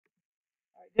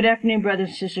Good afternoon, brothers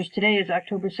and sisters. Today is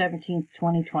October 17th,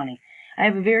 2020. I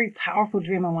have a very powerful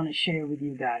dream I want to share with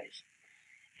you guys.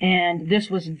 And this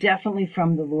was definitely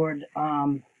from the Lord.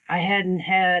 I hadn't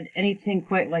had anything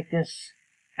quite like this.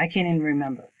 I can't even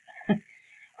remember.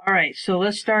 All right, so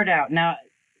let's start out. Now,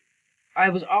 I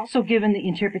was also given the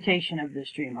interpretation of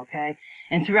this dream, okay?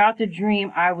 And throughout the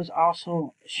dream, I was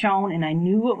also shown, and I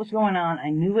knew what was going on. I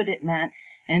knew what it meant.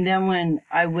 And then when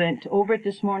I went over it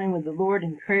this morning with the Lord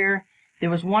in prayer, there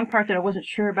was one part that I wasn't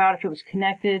sure about if it was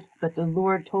connected, but the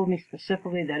Lord told me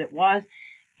specifically that it was.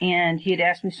 And he had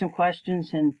asked me some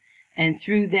questions, and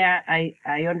through that, I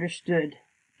understood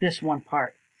this one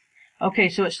part. Okay,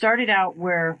 so it started out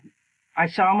where I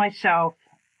saw myself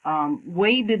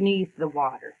way beneath the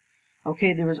water.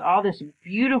 Okay, there was all this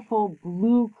beautiful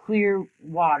blue clear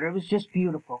water. It was just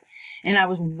beautiful. And I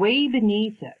was way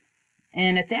beneath it.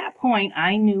 And at that point,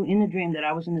 I knew in the dream that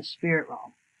I was in the spirit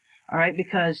realm. All right,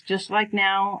 because just like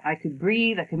now, I could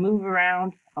breathe, I could move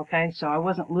around. Okay, so I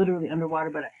wasn't literally underwater,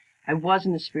 but I was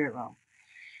in the spirit realm.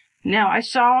 Now, I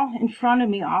saw in front of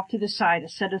me off to the side a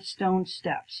set of stone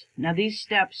steps. Now, these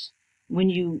steps, when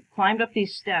you climbed up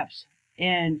these steps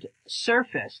and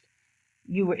surfaced,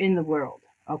 you were in the world.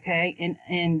 Okay,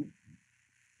 and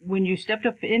when you stepped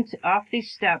up off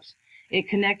these steps, it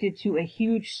connected to a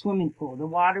huge swimming pool. The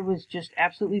water was just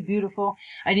absolutely beautiful.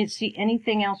 I didn't see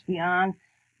anything else beyond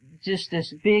just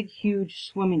this big, huge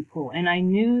swimming pool. And I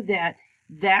knew that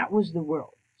that was the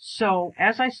world. So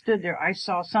as I stood there, I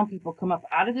saw some people come up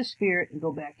out of the spirit and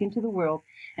go back into the world.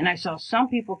 And I saw some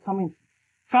people coming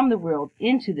from the world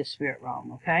into the spirit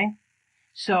realm, okay?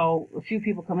 So a few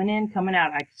people coming in, coming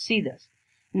out. I could see this.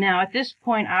 Now, at this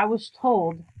point, I was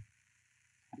told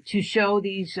to show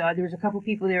these, there was a couple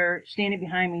people there standing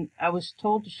behind me. I was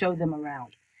told to show them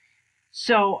around.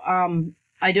 So,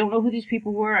 I don't know who these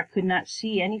people were. I could not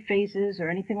see any faces or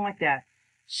anything like that.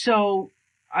 So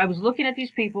I was looking at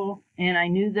these people, and I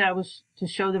knew that I was to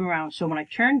show them around. So when I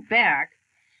turned back,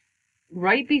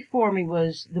 right before me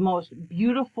was the most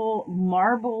beautiful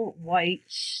marble white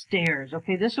stairs.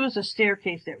 Okay, this was a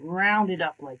staircase that rounded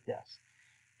up like this.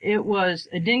 It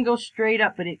didn't go straight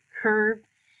up, but it curved,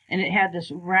 and it had this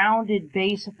rounded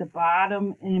base at the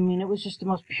bottom. And I mean, it was just the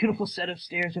most beautiful set of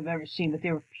stairs I've ever seen, but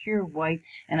they were pure white,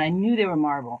 and I knew they were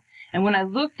marble. And when I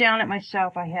looked down at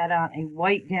myself, I had on a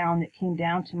white gown that came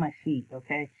down to my feet,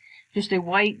 okay? Just a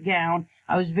white gown.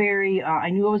 I was I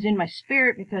knew I was in my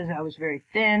spirit because I was very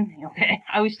thin, okay?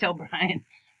 I always tell Brian,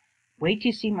 wait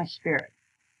till you see my spirit.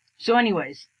 So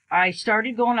anyways, I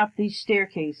started going up the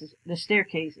staircase,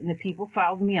 and the people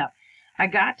followed me up. I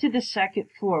got to the second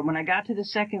floor. When I got to the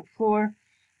second floor,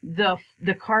 the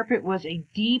carpet was a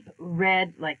deep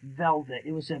red, like velvet.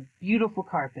 It was a beautiful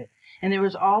carpet. And there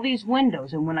was all these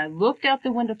windows. And when I looked out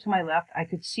the window to my left, I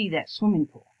could see that swimming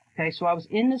pool. Okay, so I was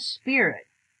in the spirit.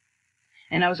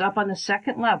 And I was up on the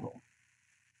second level.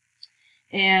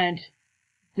 And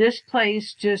this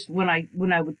place just, when I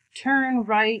would turn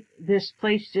right, this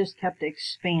place just kept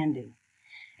expanding.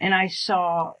 And I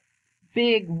saw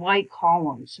big white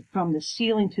columns from the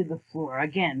ceiling to the floor.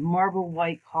 Again, marble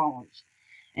white columns.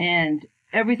 And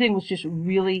everything was just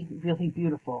really, really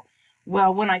beautiful.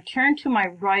 Well, when I turned to my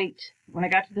right, when I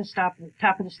got to the top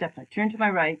of the steps, I turned to my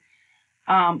right.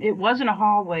 It wasn't a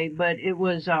hallway, but it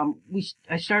was,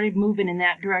 I started moving in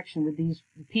that direction with these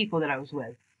people that I was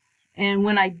with. And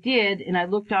when I did, and I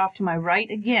looked off to my right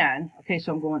again, okay,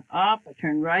 so I'm going up, I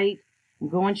turn right, I'm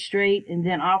going straight, and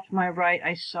then off to my right,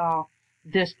 I saw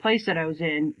this place that I was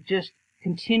in just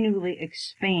continually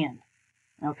expand,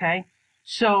 okay?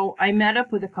 So I met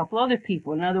up with a couple other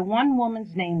people. Now, the one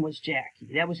woman's name was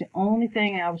Jackie. That was the only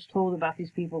thing I was told about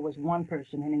these people was one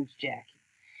person. Her name's Jackie.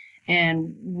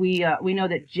 And we know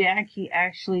that Jackie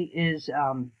actually is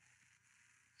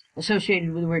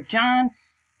associated with the word John,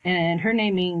 and her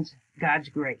name means God's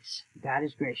grace. God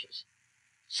is gracious.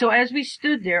 So as we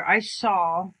stood there, I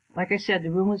saw, like I said,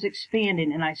 the room was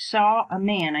expanding, and I saw a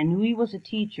man. I knew he was a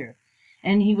teacher,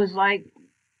 and he was like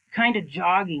kind of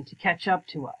jogging to catch up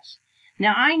to us.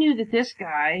 Now, I knew that this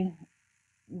guy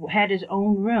had his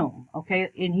own room, okay,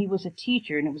 and he was a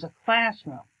teacher, and it was a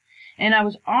classroom. And I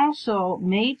was also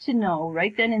made to know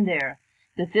right then and there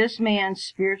that this man's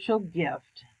spiritual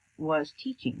gift was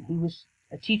teaching. He was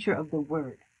a teacher of the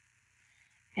Word.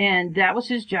 And that was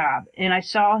his job. And I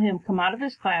saw him come out of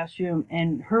his classroom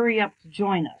and hurry up to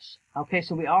join us. Okay,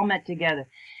 so we all met together.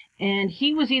 And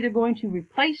he was either going to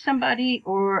replace somebody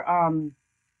or,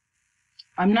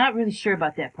 I'm not really sure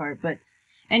about that part. But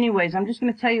anyways, I'm just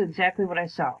going to tell you exactly what I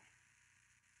saw.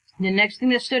 The next thing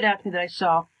that stood out to me that I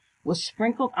saw was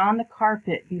sprinkled on the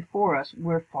carpet before us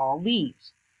were fall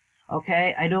leaves.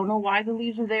 Okay, I don't know why the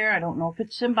leaves are there. I don't know if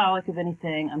it's symbolic of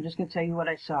anything. I'm just going to tell you what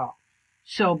I saw.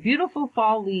 So beautiful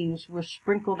fall leaves were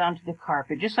sprinkled onto the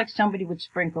carpet, just like somebody would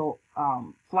sprinkle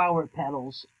flower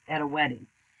petals at a wedding.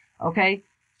 Okay,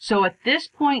 so at this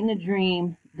point in the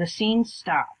dream, the scene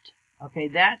stopped. Okay,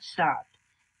 that stopped,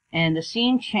 and the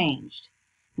scene changed.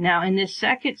 Now, in this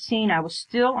second scene, I was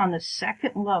still on the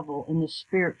second level in the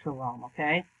spiritual realm.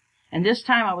 Okay, and this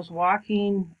time I was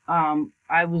walking.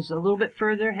 I was a little bit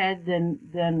further ahead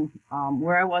than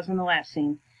where I was in the last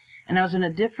scene, and I was in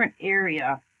a different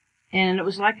area. And it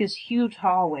was like this huge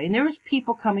hallway. And there was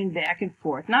people coming back and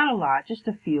forth. Not a lot, just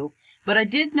a few. But I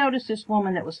did notice this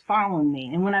woman that was following me.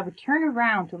 And when I would turn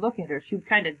around to look at her, she would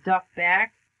kind of duck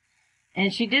back.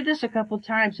 And she did this a couple of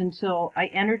times until I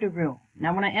entered a room.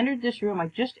 Now, when I entered this room, I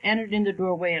just entered in the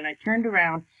doorway and I turned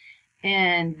around.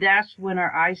 And that's when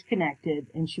our eyes connected.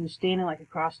 And she was standing like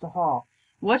across the hall.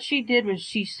 What she did was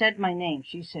she said my name.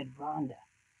 She said, Rhonda.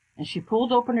 And she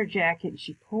pulled open her jacket and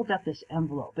she pulled out this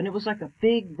envelope. And it was like a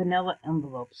big vanilla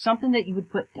envelope, something that you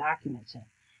would put documents in.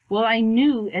 Well, I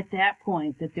knew at that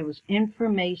point that there was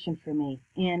information for me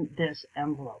in this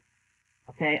envelope.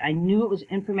 Okay, I knew it was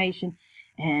information,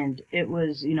 and it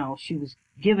was, she was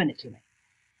giving it to me.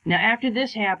 Now, after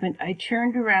this happened, I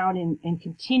turned around and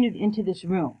continued into this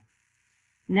room.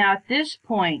 Now, at this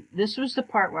point, this was the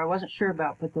part where I wasn't sure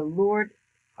about, but the Lord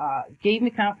gave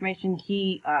me confirmation.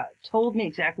 He told me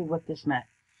exactly what this meant.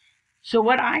 So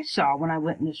what I saw when I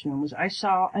went in this room was I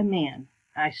saw a man.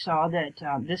 I saw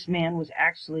that this man was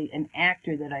actually an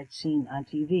actor that I'd seen on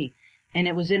TV. And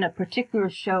it was in a particular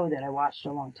show that I watched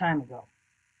a long time ago.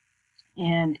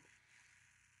 And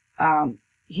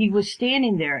he was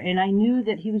standing there, and I knew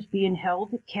that he was being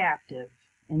held captive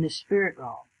in the spirit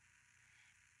realm.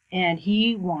 And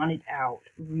he wanted out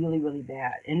really, really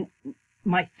bad. And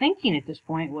my thinking at this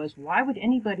point was, why would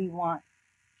anybody want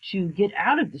to get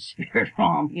out of the spirit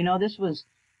realm? This was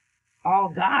all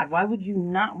God. Why would you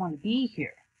not want to be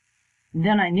here? And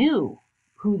then I knew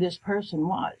who this person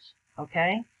was,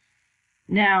 okay?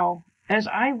 Now, as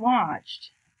I watched,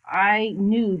 I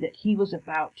knew that he was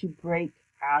about to break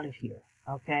out of here,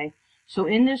 okay? So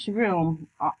in this room,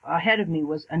 ahead of me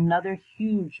was another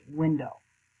huge window.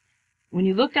 When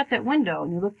you looked at that window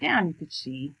and you looked down, you could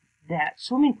see that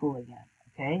swimming pool again.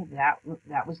 Okay,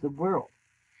 that was the world.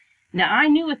 Now, I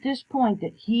knew at this point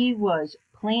that he was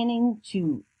planning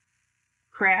to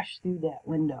crash through that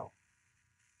window.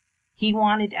 He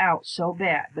wanted out so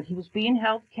bad, but he was being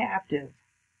held captive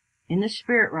in the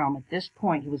spirit realm at this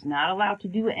point. He was not allowed to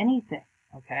do anything,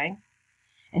 okay?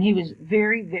 And he was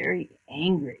very, very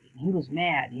angry. He was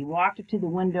mad. He walked up to the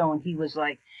window and he was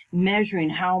like measuring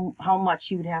how much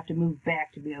he would have to move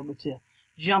back to be able to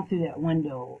jump through that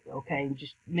window, okay, and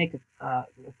just make a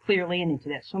clear landing to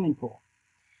that swimming pool.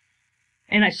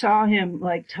 And I saw him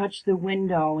like touch the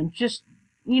window and just,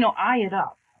 eye it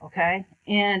up, okay?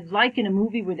 And like in a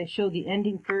movie where they show the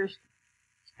ending first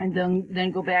and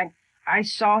then go back, I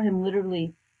saw him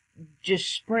literally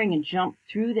just spring and jump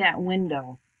through that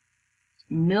window.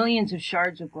 Millions of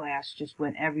shards of glass just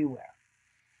went everywhere.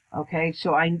 Okay,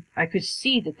 so I could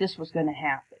see that this was going to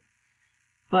happen.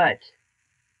 But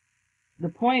the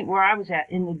point where I was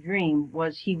at in the dream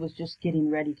was he was just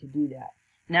getting ready to do that.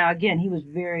 Now, again, he was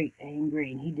very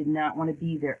angry, and he did not want to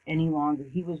be there any longer.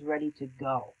 He was ready to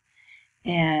go.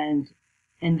 And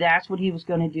that's what he was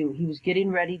going to do. He was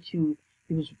getting ready to,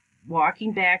 he was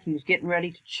walking back, he was getting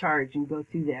ready to charge and go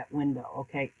through that window,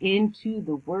 okay, into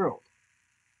the world.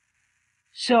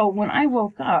 So when I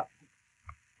woke up,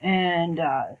 and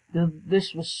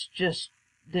this was just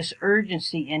this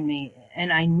urgency in me,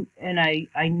 and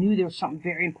I knew there was something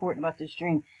very important about this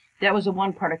dream. That was the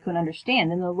one part I couldn't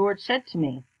understand. And the Lord said to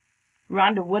me,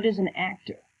 Rhonda, what is an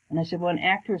actor? And I said, well, an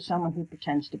actor is someone who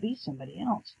pretends to be somebody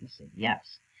else. He said,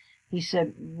 yes. He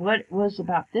said, what was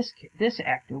about this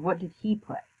actor? What did he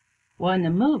play? Well, in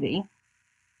the movie,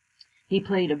 he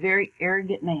played a very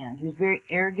arrogant man. He was very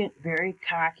arrogant, very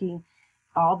cocky.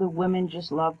 All the women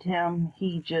just loved him.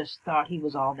 He just thought he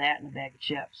was all that in a bag of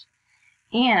chips.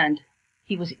 And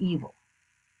he was evil.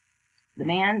 The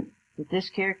man that this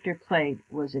character played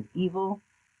was an evil,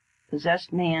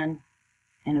 possessed man,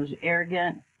 and it was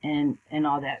arrogant and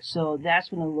all that. So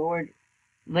that's when the Lord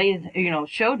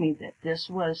showed me that this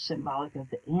was symbolic of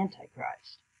the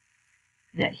Antichrist.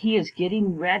 That he is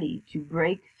getting ready to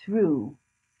break through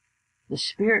the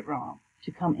spirit realm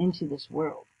to come into this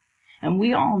world. And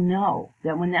we all know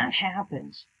that when that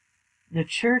happens, the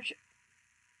church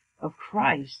of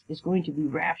Christ is going to be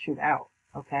raptured out,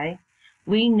 okay?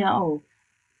 We know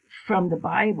from the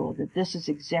Bible that this is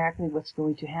exactly what's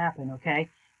going to happen, okay?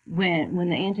 When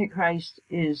the Antichrist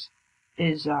is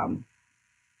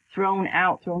thrown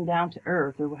down to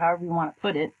earth, or however you want to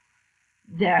put it,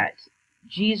 that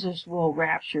Jesus will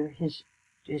rapture his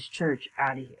church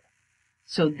out of here.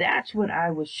 So that's what I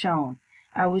was shown.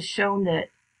 I was shown that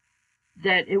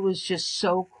it was just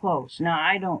so close. Now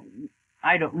I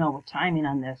don't know what timing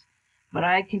on this, but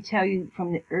I can tell you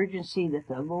from the urgency that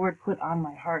the Lord put on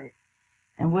my heart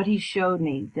and what he showed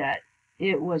me, that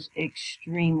it was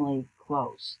extremely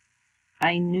close.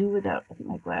 I knew without, I think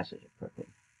my glasses are crooked.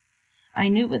 I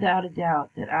knew without a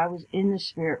doubt that I was in the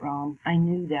spirit realm. I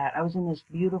knew that I was in this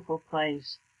beautiful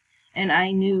place. And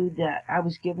I knew that I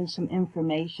was given some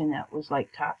information that was like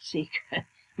top secret. I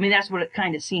mean, that's what it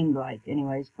kind of seemed like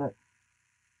anyways, but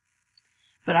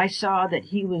I saw that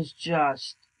he was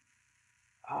just,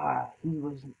 he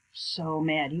was so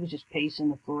mad. He was just pacing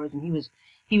the floors, and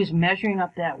he was measuring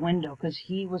up that window because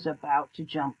he was about to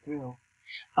jump through.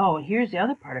 Oh, and here's the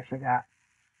other part I forgot.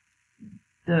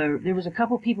 There was a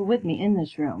couple people with me in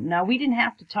this room. Now, we didn't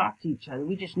have to talk to each other.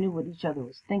 We just knew what each other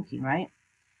was thinking, right?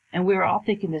 And we were all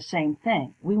thinking the same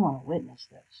thing. We want to witness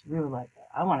this. We were like,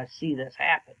 I want to see this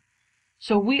happen.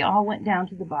 So we all went down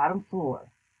to the bottom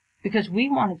floor because we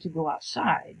wanted to go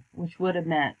outside, which would have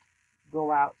meant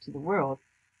go out to the world.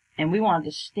 And we wanted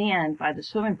to stand by the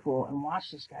swimming pool and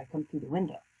watch this guy come through the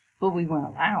window. But we weren't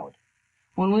allowed.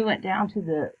 When we went down to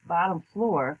the bottom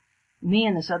floor, me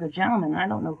and this other gentleman, I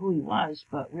don't know who he was,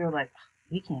 but we were like,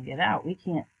 we can't get out. We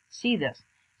can't see this.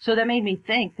 So that made me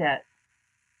think that,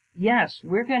 yes,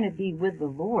 we're going to be with the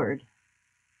Lord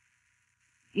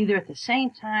either at the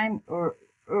same time or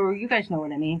you guys know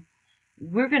what I mean.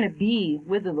 We're going to be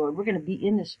with the Lord. We're going to be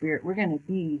in the Spirit. We're going to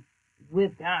be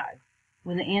with God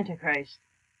when the Antichrist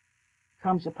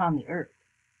comes upon the earth.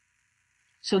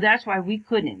 So that's why we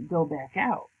couldn't go back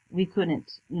out. We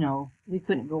couldn't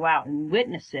go out and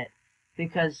witness it,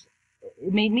 because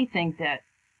it made me think that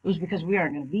it was because we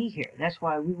aren't going to be here. That's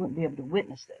why we wouldn't be able to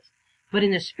witness this. But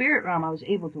in the spirit realm, I was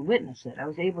able to witness it. I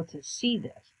was able to see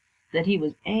this, that he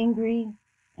was angry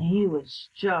and he was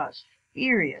just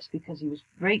furious because he was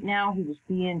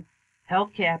being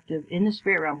held captive in the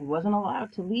spirit realm. He wasn't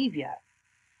allowed to leave yet,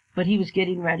 but he was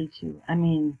getting ready to. I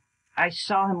mean, I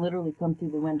saw him literally come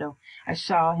through the window. I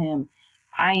saw him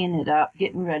eyeing it up,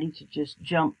 getting ready to just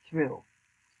jump through.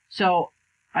 So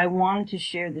I wanted to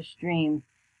share this dream,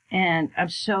 and I'm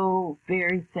so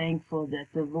very thankful that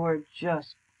the Lord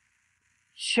just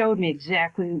showed me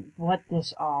exactly what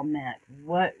this all meant,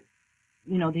 what,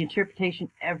 the interpretation,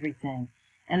 everything.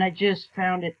 And I just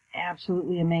found it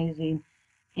absolutely amazing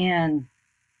and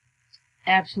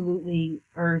absolutely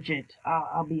urgent.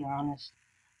 I'll be honest.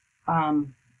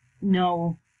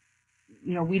 No,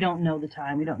 we don't know the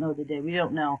time. We don't know the day. We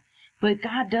don't know. But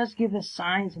God does give us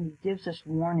signs, and he gives us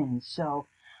warnings. So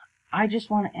I just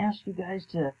want to ask you guys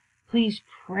to please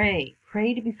pray.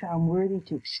 Pray to be found worthy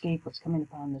to escape what's coming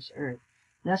upon this earth.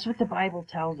 That's what the Bible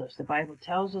tells us. The Bible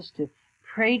tells us to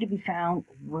pray to be found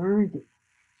worthy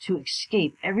to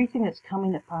escape everything that's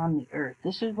coming upon the earth.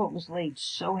 This is what was laid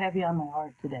so heavy on my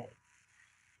heart today.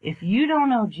 If you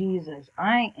don't know Jesus,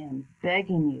 I am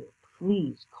begging you,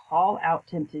 please call out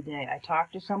to him today. I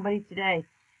talked to somebody today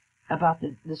about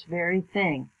this very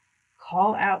thing.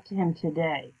 Call out to him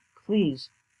today, please.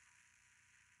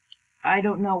 I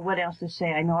don't know what else to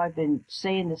say. I know I've been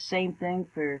saying the same thing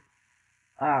for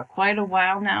quite a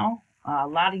while now, a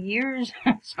lot of years,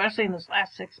 especially in this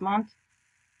last 6 months.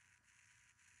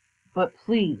 But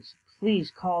please,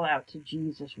 please call out to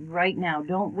Jesus right now.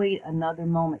 Don't wait another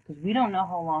moment, because we don't know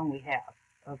how long we have,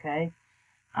 okay?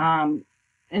 And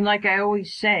like I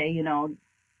always say,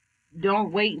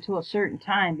 don't wait until a certain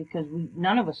time, because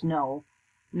none of us know.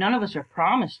 None of us are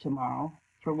promised tomorrow,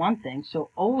 for one thing,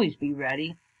 so always be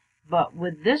ready. But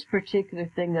with this particular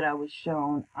thing that I was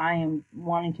shown, I am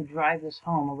wanting to drive this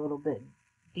home a little bit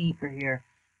deeper here.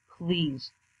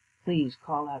 Please, please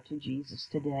call out to Jesus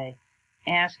today.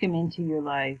 Ask him into your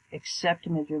life. Accept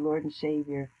him as your Lord and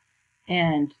Savior.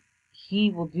 And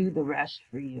he will do the rest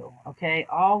for you, okay?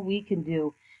 All we can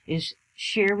do is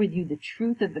share with you the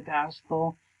truth of the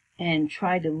gospel and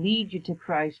try to lead you to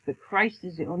Christ. But Christ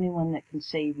is the only one that can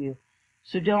save you.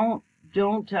 So don't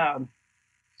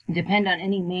depend on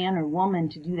any man or woman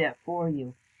to do that for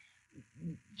you.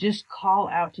 Just call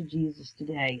out to Jesus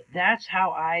today. That's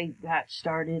how I got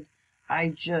started. I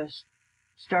just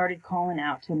started calling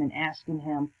out to him and asking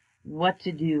him what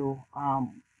to do,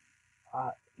 and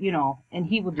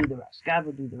he will do the rest. God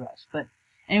will do the rest. But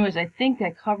anyways, I think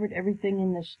I covered everything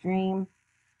in this stream.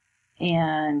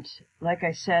 And like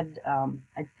I said, the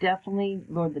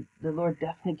Lord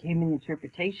definitely gave me the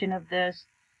interpretation of this.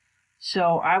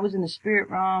 So I was in the spirit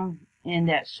realm in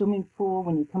that swimming pool.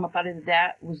 When you come up out of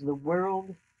that was the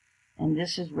world. And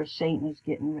this is where Satan is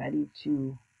getting ready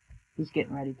to, he's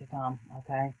getting ready to come,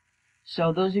 okay?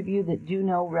 So those of you that do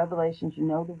know Revelations, you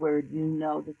know the word, you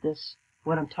know that this,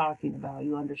 what I'm talking about,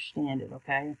 you understand it,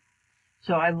 okay?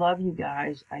 So I love you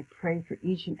guys. I pray for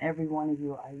each and every one of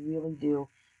you. I really do.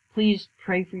 Please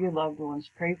pray for your loved ones.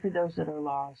 Pray for those that are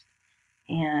lost.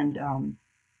 And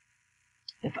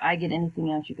if I get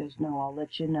anything else you guys know, I'll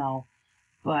let you know.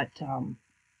 But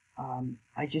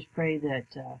I just pray that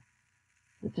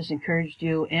that this encouraged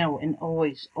you. And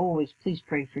always, always, please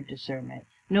pray for discernment.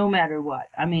 No matter what.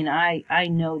 I mean, I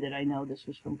know that I know this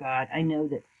was from God. I know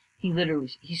that He literally,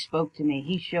 He spoke to me.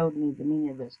 He showed me the meaning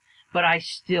of this. But I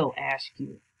still ask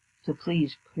you to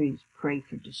please, please pray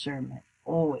for discernment.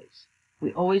 Always.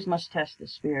 We always must test the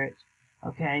spirits.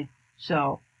 Okay?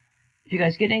 So, if you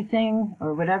guys get anything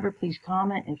or whatever, please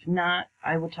comment. If not,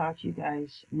 I will talk to you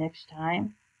guys next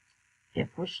time if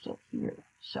we're still here.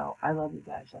 So, I love you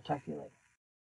guys. I'll talk to you later.